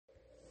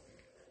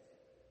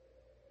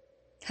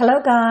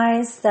Hello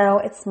guys, so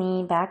it's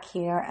me back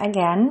here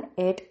again.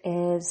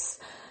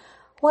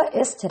 What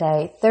is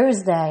today?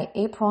 Thursday,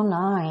 April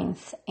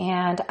 9th,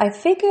 and I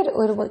figured it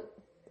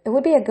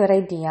would be a good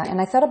idea, and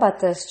I thought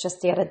about this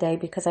just the other day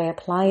because I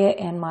apply it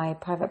in my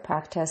private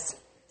practice.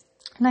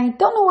 And I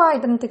don't know why I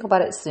didn't think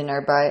about it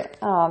sooner, but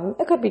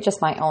it could be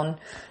just my own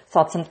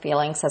thoughts and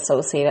feelings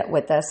associated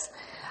with this.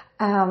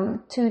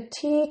 To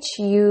teach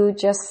you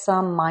just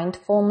some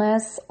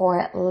mindfulness or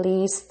at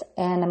least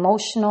an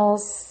emotional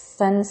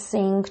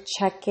sensing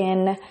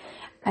check-in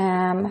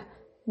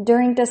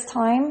during this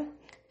time,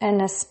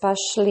 and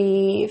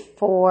especially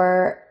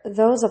for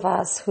those of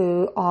us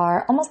who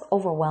are almost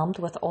overwhelmed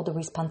with all the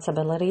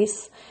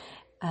responsibilities,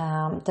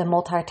 the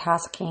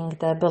multitasking,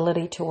 the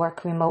ability to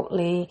work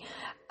remotely,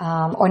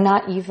 or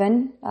not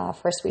even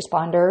first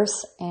responders,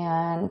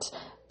 and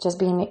just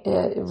being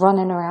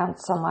running around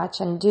so much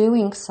and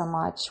doing so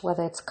much,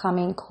 whether it's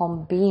coming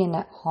home, being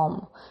at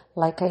home,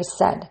 like I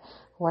said,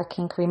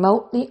 working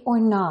remotely or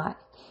not,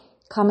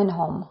 coming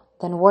home,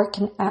 then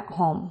working at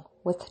home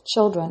with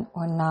children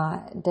or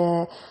not,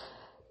 the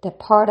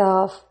part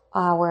of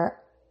our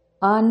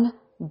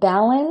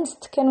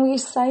unbalanced, can we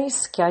say,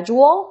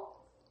 schedule,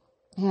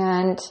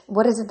 and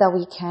what is it that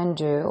we can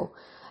do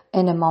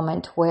in a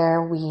moment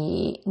where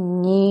we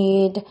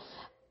need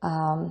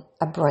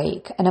a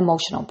break, an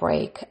emotional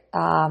break,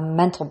 a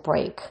mental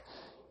break,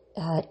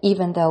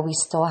 even though we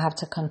still have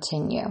to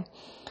continue.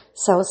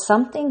 So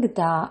something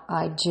that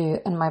I do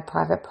in my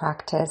private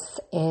practice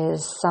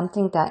is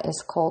something that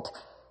is called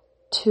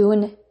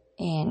tune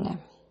in,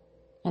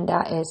 and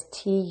that is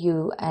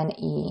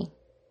TUNEIN.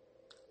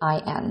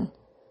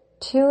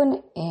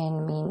 Tune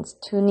in means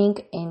tuning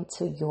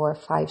into your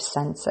five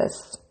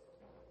senses.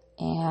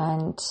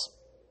 And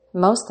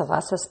most of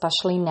us,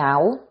 especially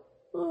now,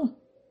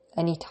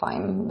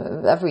 anytime,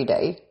 every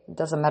day, it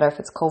doesn't matter if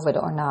it's COVID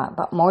or not,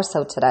 but more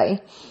so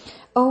today,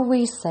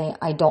 always say,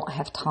 I don't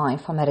have time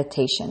for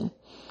meditation,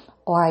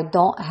 or I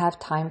don't have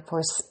time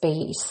for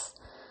space,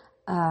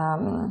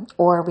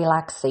 or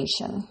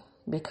relaxation,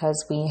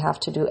 because we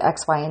have to do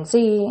X, Y, and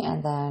Z,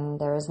 and then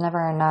there is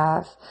never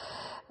enough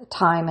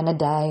time in a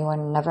day or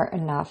never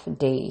enough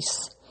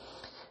days.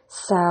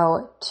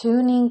 So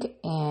tuning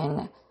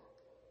in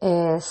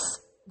is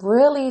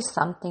really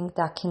something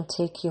that can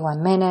take you a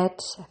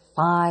minute,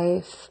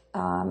 5,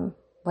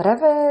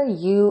 whatever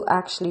you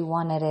actually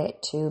wanted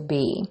it to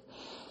be.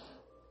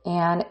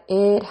 And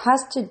it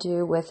has to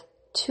do with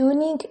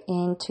tuning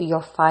into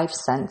your 5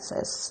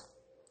 senses.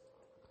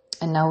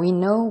 And now we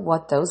know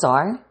what those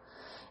are.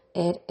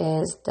 It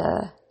is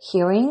the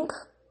hearing,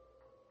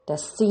 the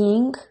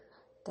seeing,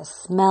 the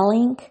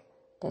smelling,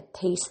 the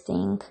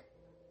tasting,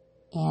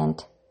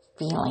 and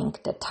feeling,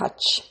 the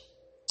touch.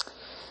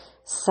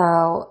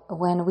 So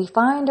when we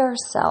find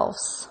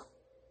ourselves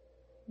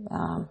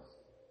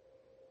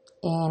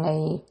in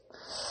a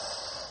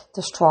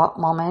distraught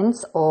moment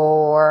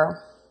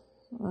or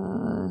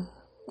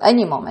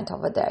any moment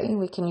of a day,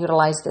 we can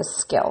utilize this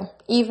skill,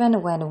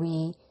 even when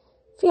we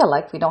feel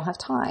like we don't have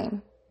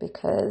time.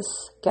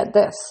 Because get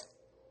this,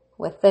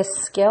 with this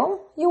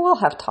skill, you will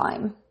have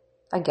time,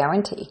 I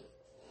guarantee.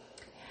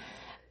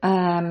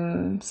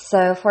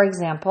 So for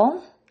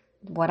example,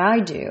 what I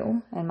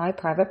do in my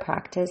private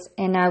practice,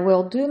 and I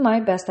will do my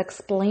best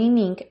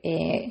explaining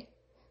it,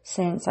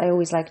 since I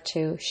always like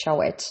to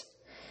show it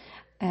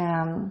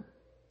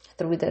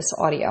through this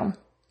audio,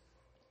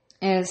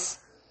 is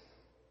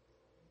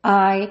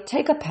I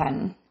take a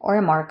pen or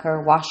a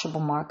marker,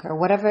 washable marker,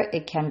 whatever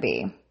it can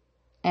be,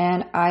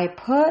 and I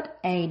put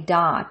a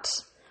dot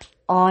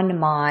on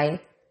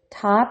my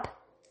top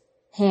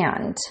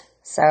hand.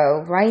 So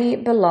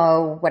right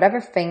below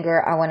whatever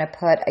finger, I want to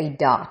put a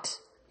dot.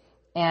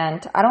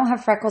 And I don't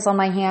have freckles on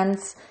my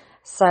hands,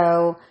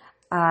 so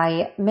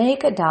I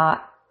make a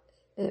dot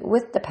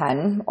with the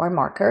pen or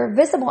marker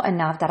visible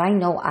enough that I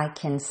know I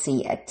can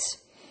see it.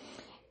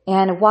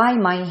 And why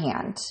my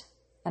hand?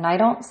 And I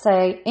don't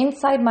say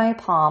inside my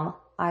palm,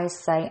 I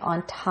say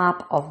on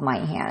top of my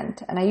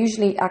hand. And I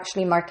usually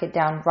actually mark it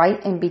down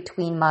right in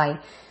between my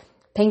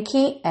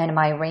pinky and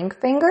my ring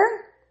finger.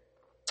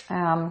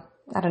 I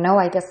don't know,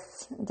 I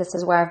guess this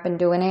is where I've been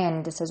doing it,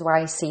 and this is where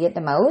I see it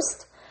the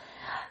most.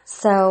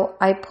 So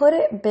I put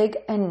it big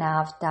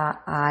enough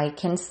that I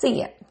can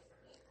see it.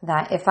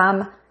 That if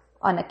I'm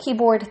on a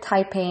keyboard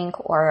typing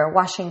or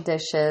washing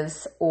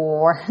dishes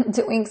or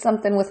doing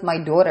something with my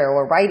daughter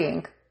or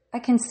writing, I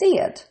can see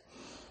it.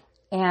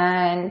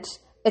 And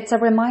it's a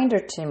reminder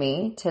to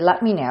me to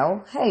let me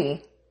know,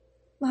 hey,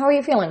 how are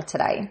you feeling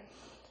today?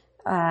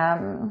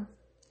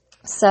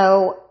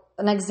 So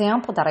an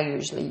example that I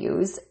usually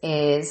use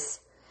is,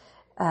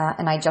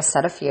 and I just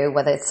said a few,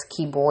 whether it's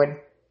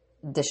keyboard,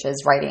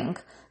 dishes, writing.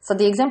 So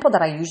the example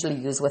that I usually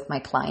use with my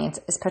clients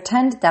is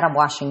pretend that I'm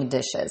washing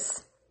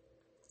dishes.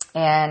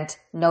 And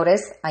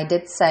notice I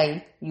did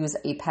say use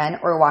a pen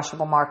or a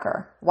washable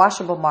marker.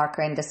 Washable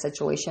marker in this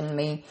situation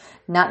may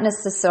not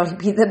necessarily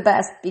be the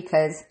best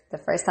because the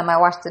first time I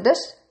wash the dish,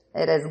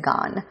 it is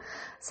gone.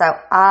 So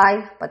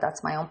but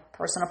that's my own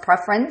personal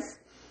preference,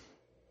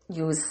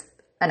 use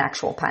an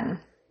actual pen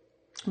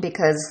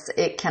because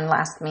it can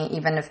last me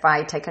even if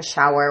I take a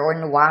shower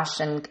or wash,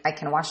 and I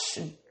can wash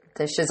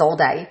dishes all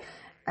day.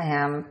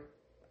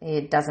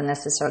 It doesn't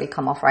necessarily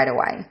come off right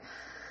away.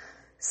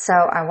 So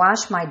I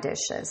wash my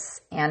dishes,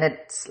 and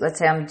let's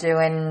say I'm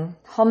doing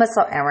home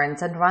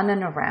errands and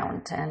running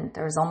around, and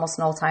there's almost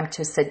no time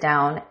to sit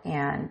down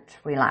and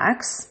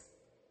relax,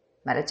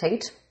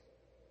 meditate,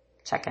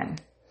 check in.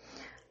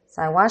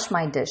 So I wash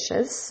my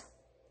dishes,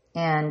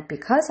 and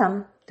because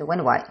I'm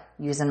doing what?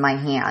 Using my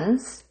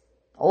hands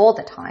all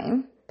the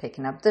time,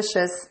 picking up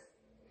dishes.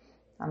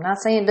 I'm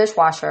not saying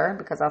dishwasher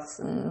because that's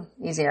an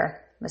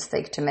easier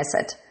mistake to miss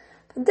it.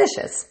 But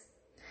dishes.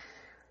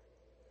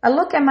 I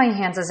look at my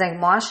hands as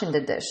I'm washing the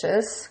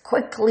dishes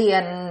quickly,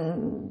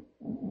 and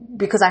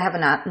because I have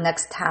a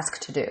next task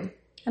to do.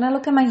 And I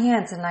look at my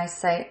hands and I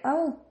say,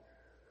 oh,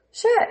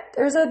 shit,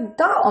 there's a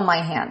dot on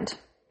my hand.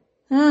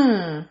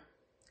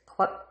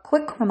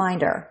 Quick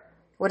reminder.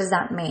 What does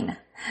that mean?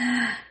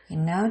 You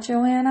know,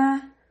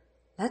 Joanna,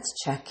 let's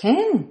check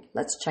in.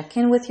 Let's check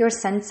in with your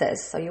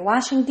senses. So you're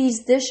washing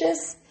these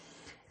dishes,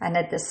 and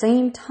at the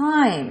same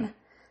time,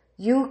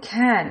 you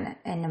can,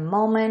 in a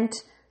moment,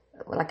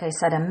 like I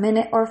said, a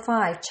minute or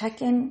 5,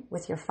 check in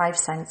with your 5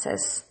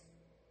 senses.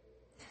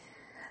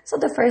 So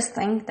the first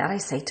thing that I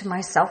say to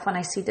myself when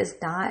I see this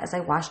dot as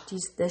I wash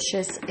these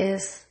dishes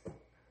is,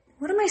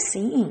 what am I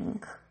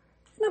seeing?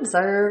 And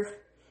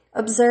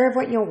observe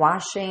what you're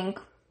washing.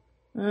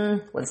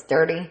 What's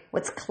dirty?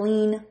 What's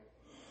clean?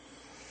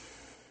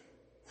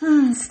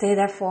 Stay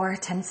there for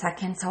 10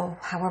 seconds or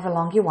however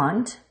long you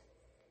want.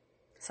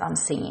 So I'm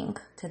seeing.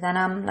 So then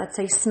I'm, let's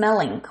say,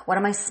 smelling. What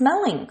am I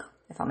smelling?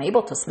 If I'm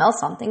able to smell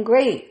something,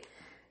 great.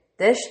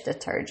 Dish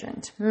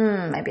detergent.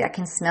 Maybe I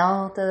can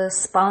smell the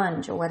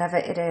sponge or whatever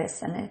it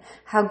is and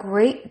how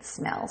great it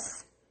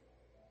smells.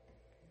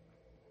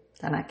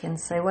 Then I can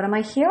say, what am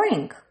I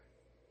hearing?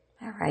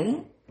 All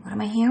right. What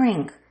am I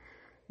hearing?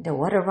 The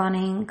water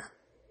running.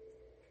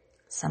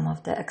 Some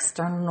of the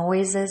external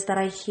noises that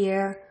I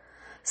hear.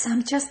 So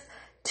I'm just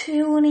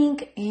tuning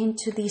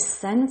into these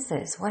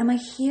senses. What am I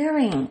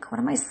hearing? What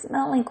am I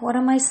smelling? What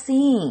am I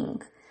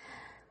seeing?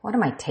 What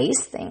am I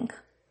tasting?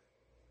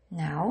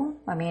 Now,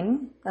 I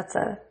mean, that's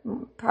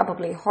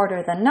probably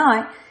harder than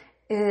not,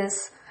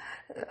 is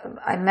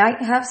I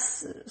might have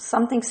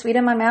something sweet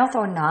in my mouth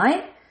or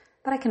not,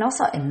 but I can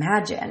also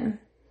imagine.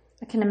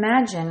 I can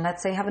imagine,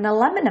 let's say, having a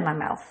lemon in my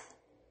mouth.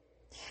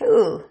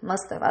 Phew,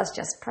 most of us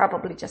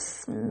probably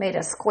made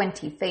a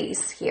squinty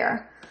face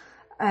here.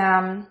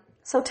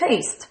 So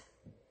taste.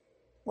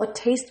 What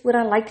taste would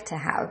I like to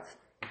have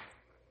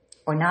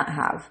or not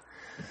have?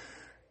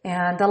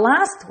 And the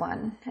last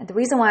one, and the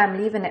reason why I'm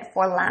leaving it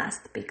for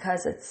last,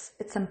 because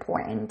it's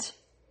important,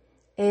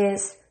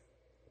 is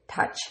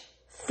touch,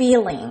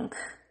 feeling.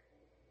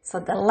 So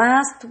the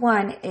last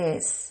one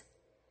is,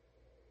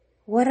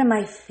 what am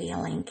I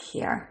feeling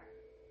here?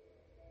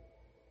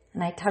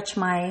 And I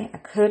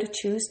could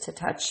choose to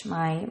touch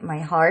my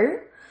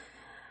heart,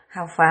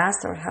 how fast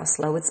or how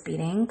slow it's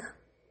beating.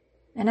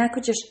 And I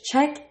could just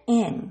check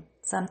in.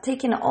 So I'm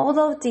taking all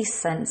of these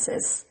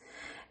senses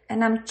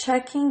and I'm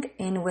checking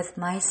in with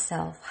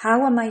myself.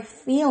 How am I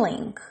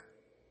feeling?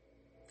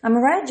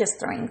 I'm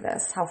registering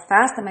this. How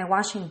fast am I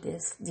washing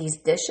these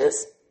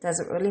dishes?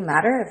 Does it really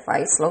matter if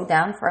I slow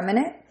down for a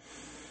minute?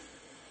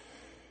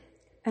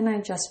 And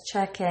I just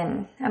check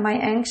in. Am I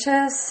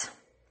anxious?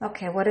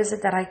 Okay, what is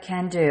it that I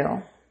can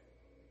do?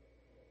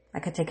 I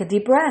could take a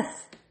deep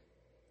breath.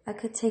 I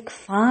could take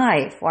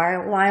 5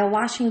 while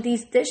washing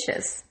these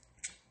dishes.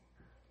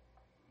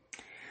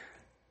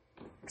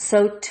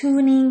 So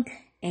tuning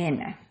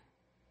in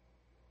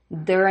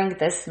during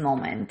this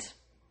moment.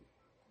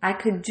 I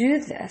could do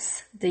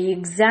the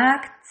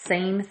exact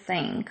same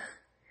thing,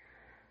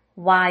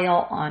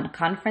 while on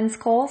conference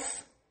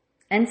calls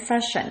and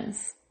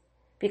sessions.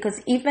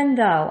 Because even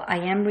though I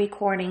am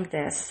recording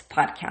this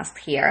podcast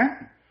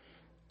here,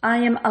 I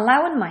am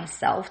allowing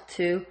myself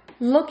to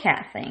look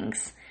at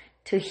things,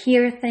 to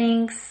hear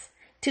things,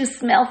 to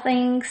smell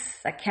things.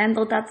 A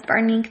candle that's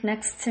burning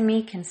next to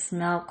me can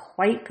smell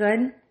quite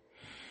good.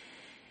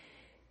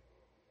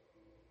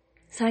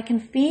 So I can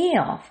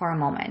feel for a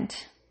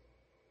moment.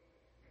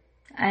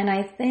 And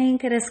I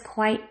think it is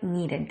quite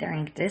needed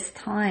during this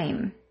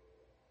time.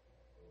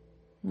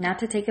 Not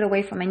to take it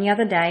away from any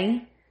other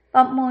day,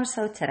 but more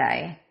so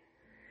today.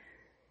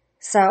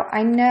 So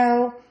I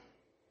know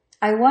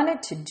I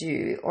wanted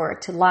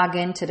to log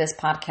into this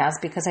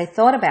podcast because I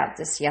thought about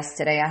this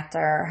yesterday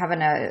after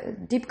having a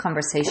deep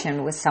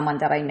conversation with someone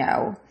that I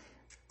know.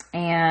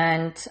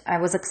 And I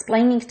was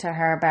explaining to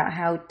her about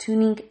how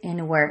tuning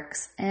in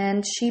works.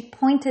 And she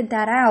pointed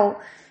that out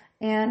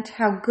and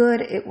how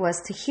good it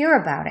was to hear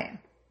about it.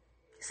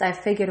 So I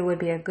figured it would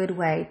be a good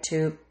way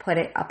to put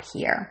it up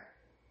here.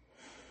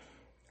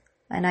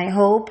 And I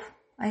hope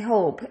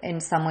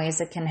in some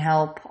ways it can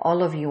help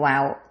all of you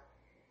out,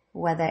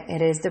 whether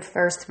it is the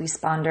first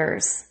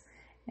responders.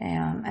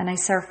 And I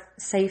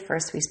say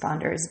first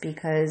responders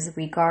because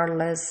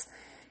regardless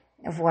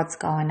of what's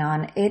going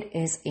on, it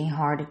is a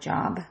hard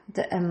job.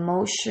 The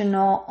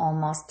emotional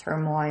almost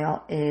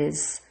turmoil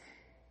is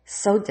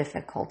so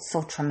difficult,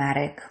 so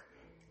traumatic,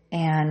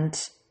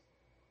 and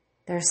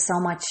there's so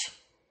much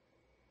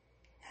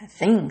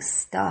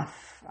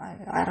stuff,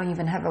 I don't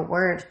even have a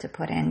word to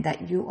put in,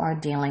 that you are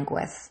dealing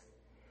with.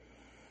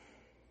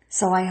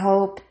 So I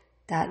hope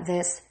that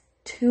this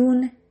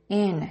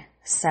tune-in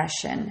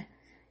session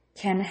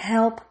can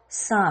help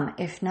some,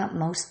 if not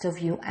most of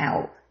you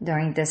out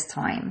during this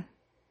time.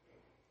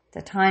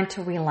 The time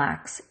to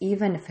relax,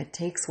 even if it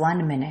takes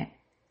 1 minute.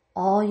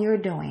 All you're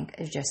doing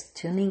is just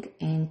tuning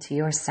into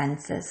your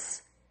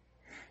senses,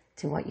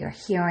 to what you're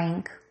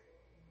hearing,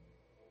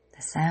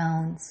 the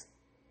sounds,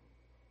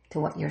 to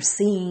what you're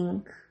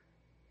seeing,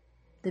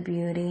 the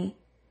beauty,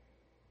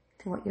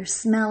 to what you're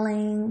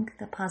smelling,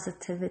 the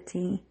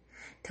positivity,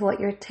 to what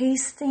you're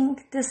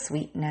tasting, the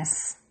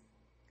sweetness,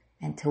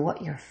 and to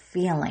what you're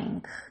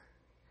feeling,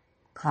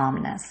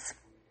 calmness.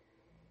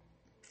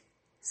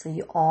 So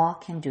you all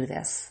can do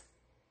this.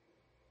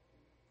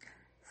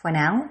 For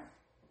now,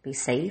 be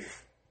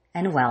safe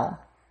and well.